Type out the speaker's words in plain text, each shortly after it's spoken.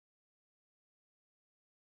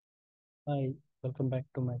Hi, welcome back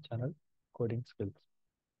to my channel, Coding Skills.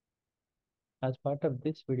 As part of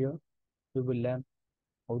this video, we will learn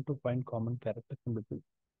how to find common characters in between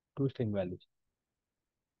two string values.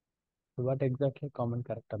 So what exactly a common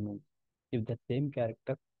character means? If the same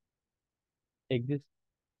character exists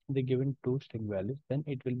in the given two string values, then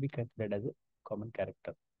it will be considered as a common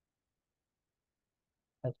character.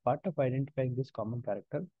 As part of identifying this common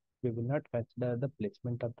character, we will not consider the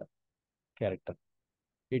placement of the character.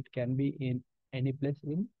 It can be in any place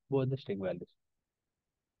in both the string values.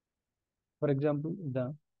 For example,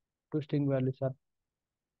 the two string values are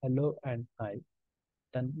hello and hi,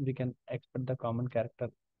 then we can expect the common character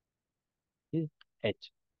is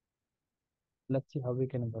H. Let's see how we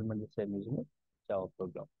can implement the same using a Java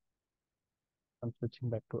program. I'm switching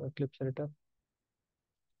back to Eclipse editor,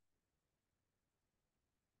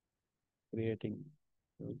 creating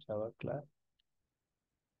new Java class,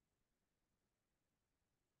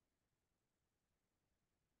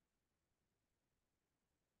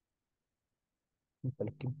 and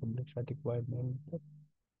selecting public static void main method.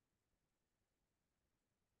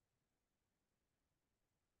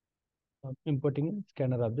 Importing a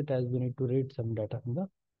scanner object as we need to read some data from the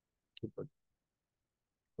keyboard.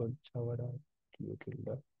 So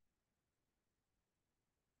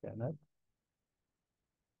java.util.scanner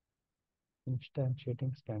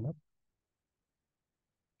instantiating scanner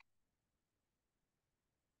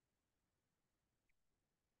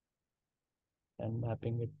and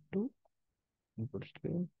mapping it to input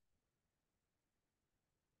stream.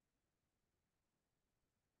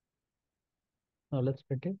 Now let's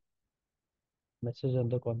print a message on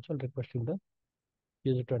the console requesting the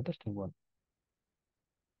user to enter string 1.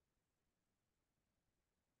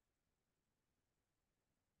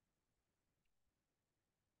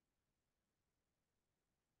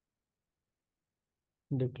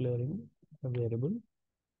 Declaring a variable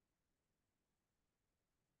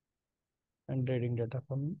and reading data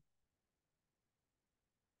from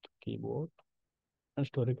keyboard and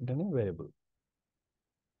storing it in a variable.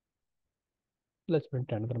 Let's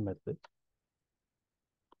print another message,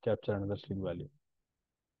 capture another string value.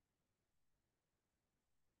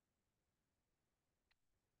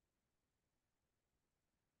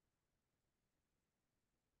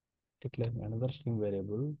 Declaring another string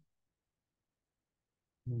variable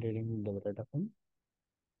and reading the data from.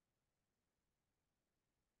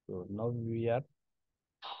 So now we are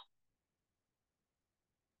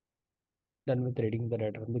done with reading the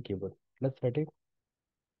data from the keyboard. Let's write a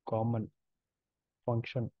common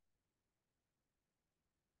function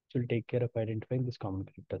which will take care of identifying this common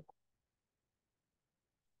character.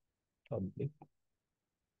 Public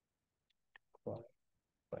void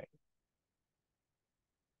void.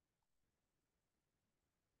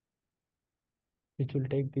 Which will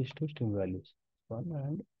take these two string values, one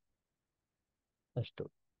and s2.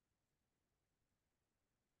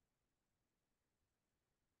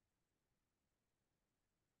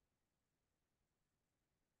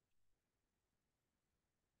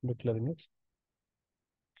 Declaring a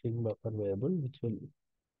string buffer variable which will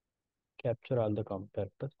capture all the common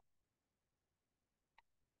characters.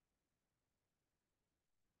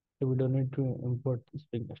 So we don't need to import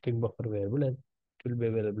string buffer variable as it will be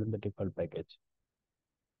available in the default package.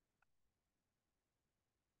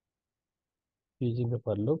 Using the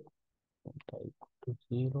for loop, type to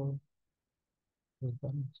 0 is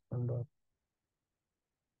done standard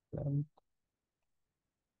length.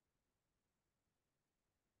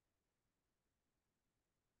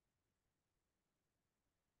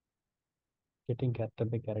 Getting character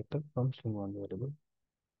by character from string 1 variable,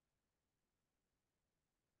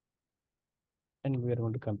 and we are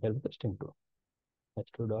going to compare with the string 2.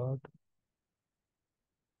 H2 dot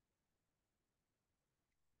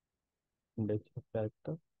index of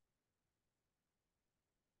character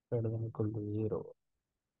greater than equal to 0.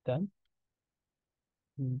 Then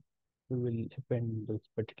we will append this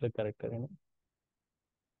particular character in a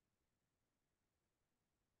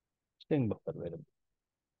string buffer variable.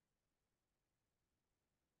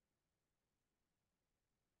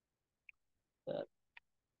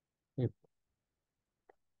 If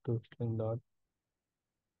to string dot,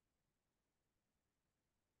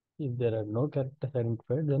 if there are no characters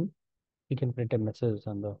identified, then we can print a message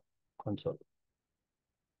on the console.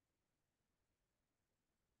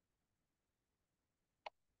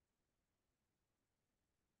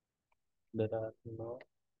 There are no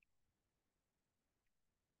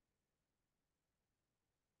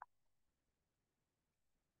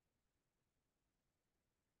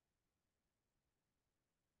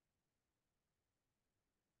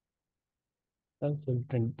else will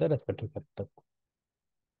print the respective character.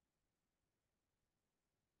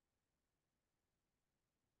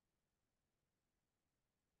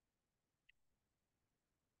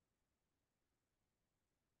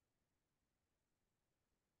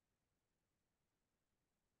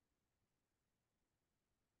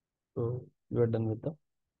 So you are done with the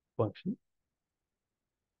function.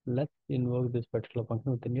 Let's invoke this particular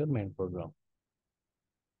function within your main program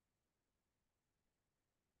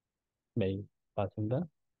by passing the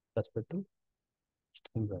respective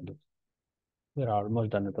string values. We are almost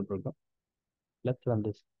done with the program. Let's run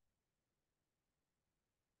this.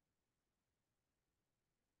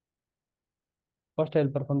 First, I'll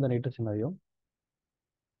perform the native scenario.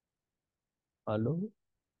 Hello,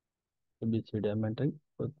 ABCD. I'm entering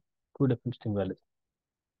with two different string values.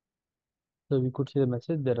 So we could see the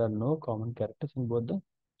message there are no common characters in both the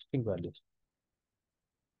string values.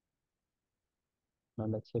 Now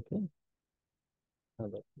let's check in.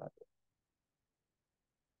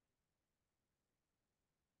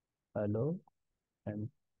 Hello and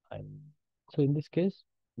I. So in this case,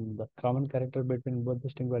 the common character between both the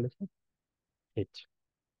string values is H.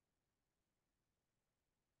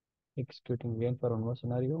 Executing again for one more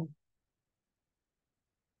scenario.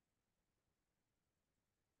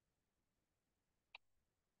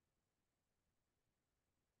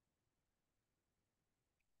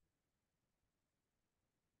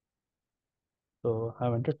 So I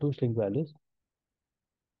have entered two string values.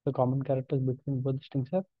 The common characters between both the strings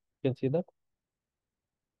are, you can see that.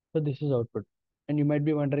 So this is output. And you might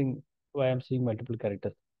be wondering why I'm seeing multiple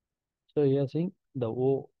characters. So you are seeing the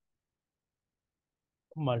O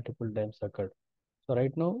multiple times occurred. So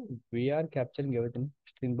right now we are capturing everything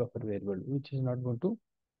string buffer variable, which is not going to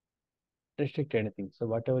restrict anything. So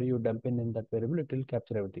whatever you dump in that variable, it will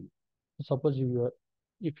capture everything. So suppose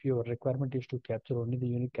if your requirement is to capture only the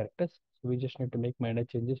unique characters, so we just need to make minor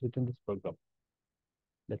changes within this program.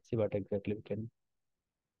 Let's see what exactly we can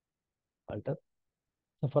alter.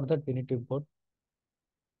 So for that, we need to import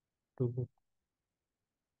to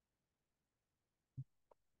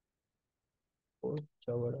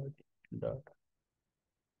java dot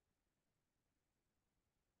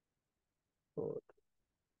code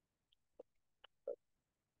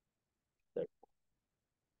that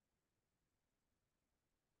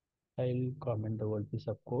I'll comment the whole piece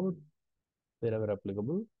of code wherever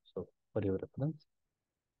applicable. So for your reference,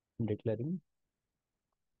 I'm declaring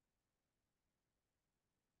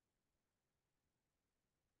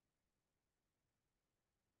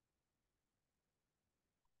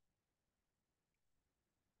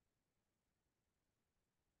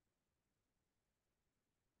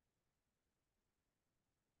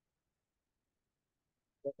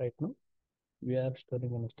that right now we are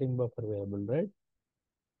storing a string buffer variable, right?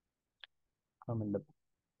 Comment the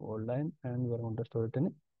old line and we are going to store it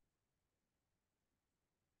in.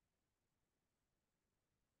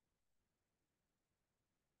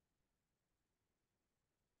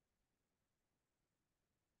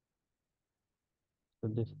 So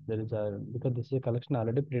this there is a because this is a collection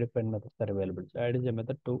already predefined methods are available. So add is a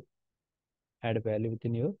method to add value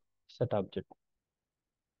within your set object.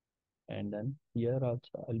 And then here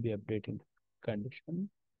also I'll be updating condition.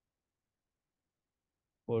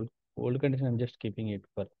 Old old condition I'm just keeping it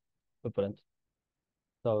for reference.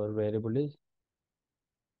 So our variable is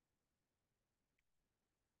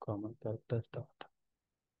common characters dot.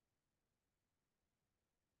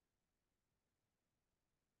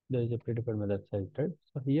 There is a predefined method size, right?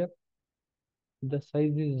 So here the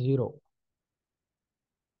size is 0,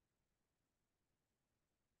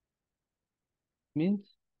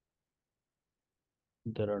 means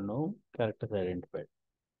there are no characters identified.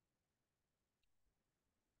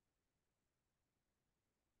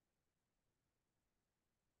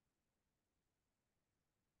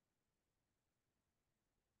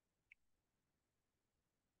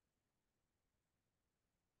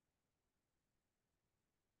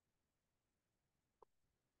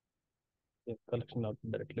 If collection of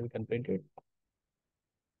directly we can print it.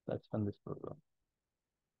 Let's run this program.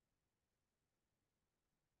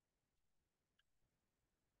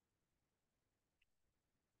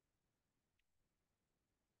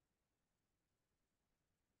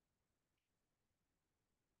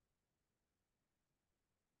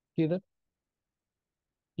 See that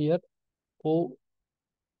here O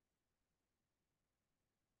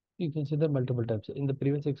you can see that multiple times. In the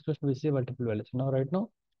previous expression we see multiple values. Now right now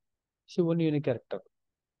see one unique character.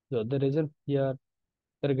 So the reason here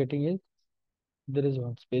we're getting is there is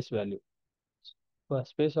one space value. For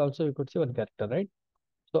space also we could see one character, right?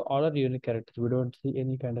 So all are unique characters. We don't see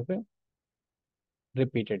any kind of a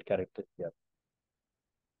repeated characters here.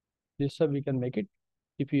 This way we can make it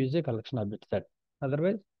if you use a collection object set.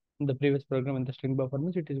 Otherwise, in the previous program in the string buffer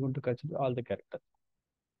means it is going to consider all the characters.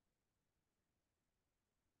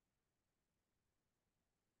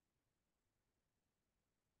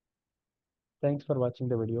 Thanks for watching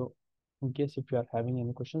the video. In case if you are having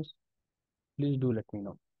any questions, please do let me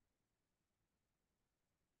know.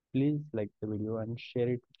 Please like the video and share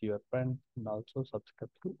it with your friends and also subscribe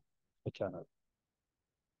to the channel.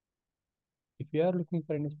 If you are looking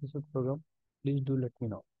for any special program, please do let me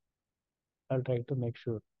know. I'll try to make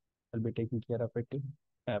sure I'll be taking care of it in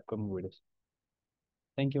upcoming videos.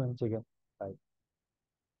 Thank you once again. Bye.